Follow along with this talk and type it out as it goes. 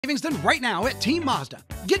Savings done right now at Team Mazda.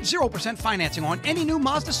 Get 0% financing on any new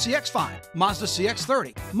Mazda CX-5, Mazda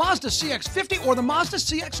CX-30, Mazda CX-50, or the Mazda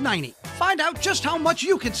CX-90. Find out just how much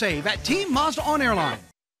you can save at Team Mazda on Airline.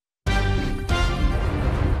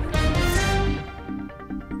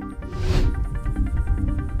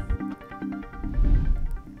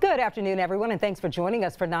 Good afternoon, everyone, and thanks for joining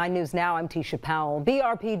us for 9 News Now. I'm Tisha Powell.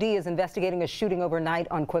 BRPD is investigating a shooting overnight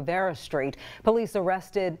on Quivira Street. Police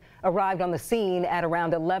arrived on the scene at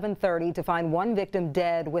around 11:30 to find one victim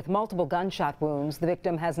dead with multiple gunshot wounds. The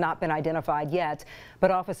victim has not been identified yet,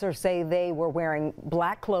 but officers say they were wearing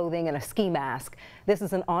black clothing and a ski mask. This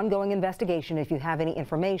is an ongoing investigation. If you have any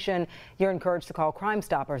information, you're encouraged to call Crime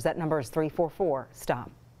Stoppers. That number is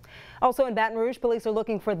 344-STOP. Also in Baton Rouge, police are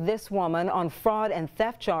looking for this woman on fraud and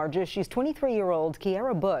theft charges. She's 23-year-old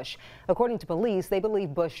Kiera Bush. According to police, they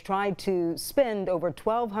believe Bush tried to spend over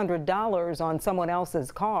 $1,200 on someone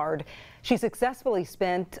else's card. She successfully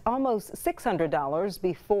spent almost $600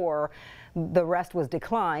 before the rest was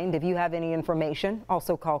declined. If you have any information,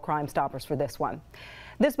 also call Crime Stoppers for this one.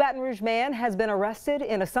 This Baton Rouge man has been arrested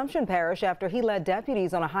in Assumption Parish after he led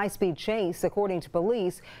deputies on a high-speed chase. According to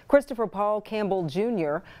police, Christopher Paul Campbell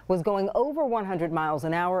Jr. was going over 100 miles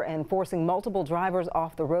an hour and forcing multiple drivers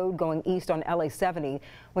off the road going east on LA 70.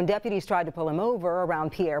 When deputies tried to pull him over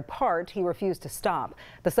around Pierre Part, he refused to stop.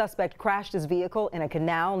 The suspect crashed his vehicle in a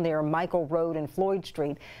canal near Michael Road and Floyd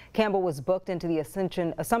Street. Campbell was booked into the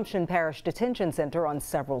Assumption Parish Detention Center on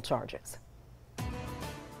several charges.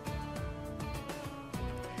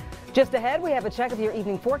 Just ahead, we have a check of your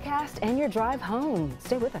evening forecast and your drive home.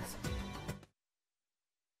 Stay with us.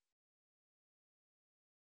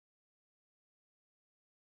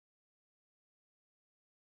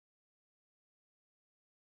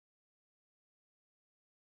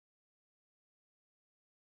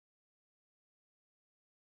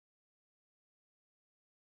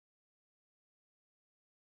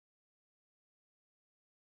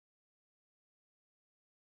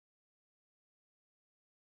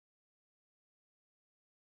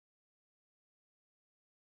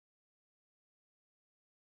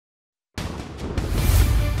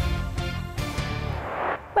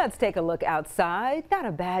 Let's take a look outside. Not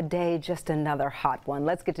a bad day, just another hot one.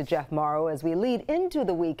 Let's get to Jeff Morrow as we lead into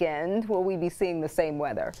the weekend. Will we be seeing the same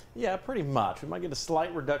weather? Yeah, pretty much. We might get a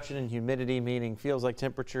slight reduction in humidity, meaning feels like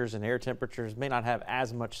temperatures and air temperatures may not have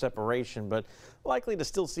as much separation, but likely to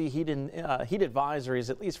still see heat advisories,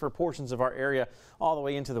 at least for portions of our area, all the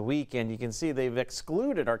way into the weekend. You can see they've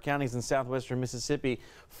excluded our counties in southwestern Mississippi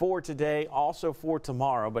for today, also for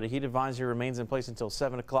tomorrow, but a heat advisory remains in place until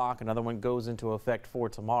 7 o'clock. Another one goes into effect for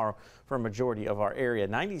tomorrow for a majority of our area.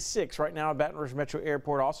 96 right now at Baton Rouge Metro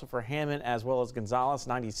Airport, also for Hammond as well as Gonzales.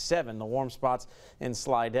 97 the warm spots in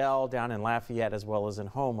Slidell, down in Lafayette as well as in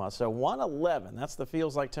Houma. So 111, that's the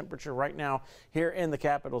feels like temperature right now here in the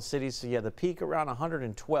capital city. So yeah, the peak around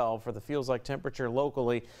 112 for the feels like temperature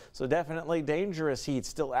locally. So definitely dangerous heat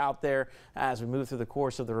still out there as we move through the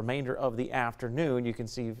course of the remainder of the afternoon. You can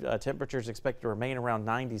see temperatures expected to remain around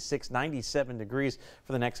 96, 97 degrees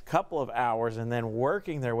for the next couple of hours, and then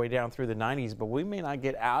working their way down through the 90s, but we may not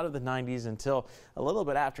get out of the 90s until a little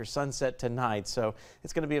bit after sunset tonight. So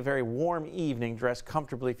it's going to be a very warm evening. Dress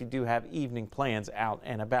comfortably if you do have evening plans out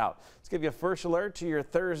and about. Let's give you a first alert to your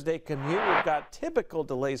Thursday commute. We've got typical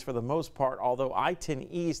delays for the most part, although I-10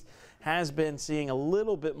 East has been seeing a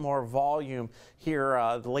little bit more volume here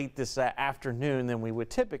late this afternoon than we would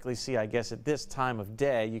typically see, I guess, at this time of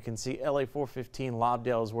day. You can see LA 415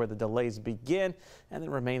 Lobdell is where the delays begin and then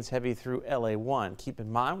remains heavy through LA 1. Keep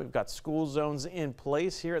in mind, we've got school zones in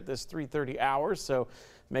place here at this 3:30 hours, so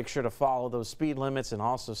make sure to follow those speed limits and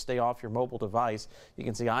also stay off your mobile device. You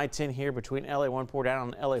can see I-10 here between LA 1 Port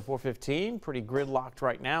Down and LA 415, pretty gridlocked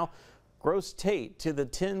right now. Gross Tate to the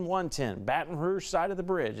 10110 Baton Rouge side of the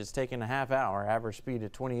bridge. It's taking a half hour. Average speed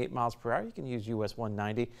at 28 miles per hour. You can use US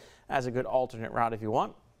 190 as a good alternate route if you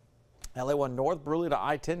want. LA 1 North, Bruley to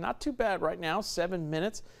I-10, not too bad right now, 7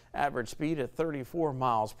 minutes. Average speed at 34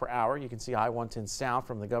 miles per hour. You can see I-110 South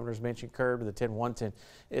from the Governor's Mansion curve to the 10110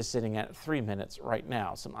 is sitting at 3 minutes right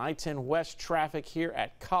now. Some I-10 West traffic here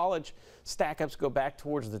at College. Stack-ups go back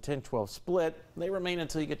towards the 10-12 split. They remain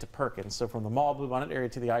until you get to Perkins. So from the Mall Bluebonnet area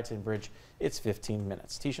to the I-10 bridge, it's 15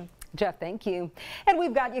 minutes. Tisha? Jeff, thank you. And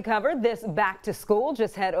we've got you covered this back to school.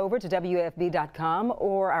 Just head over to WAFB.com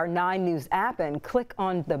or our 9 News app and click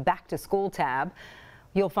on the Back to School tab.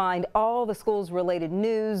 You'll find all the schools-related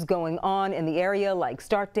news going on in the area, like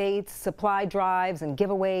start dates, supply drives, and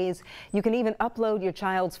giveaways. You can even upload your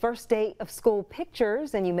child's first day of school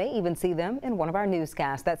pictures, and you may even see them in one of our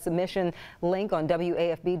newscasts. That submission link on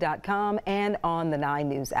WAFB.com and on the 9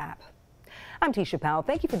 News app. I'm Tisha Powell.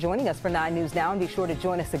 Thank you for joining us for 9 News Now, and be sure to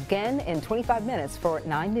join us again in 25 minutes for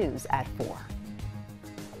 9 News at 4.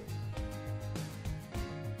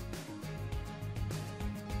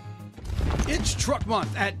 It's Truck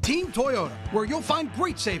Month at Team Toyota, where you'll find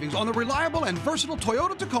great savings on the reliable and versatile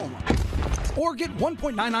Toyota Tacoma. Or get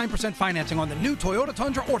 1.99% financing on the new Toyota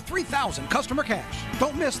Tundra or $3,000 customer cash.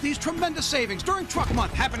 Don't miss these tremendous savings during Truck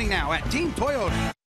Month happening now at Team Toyota.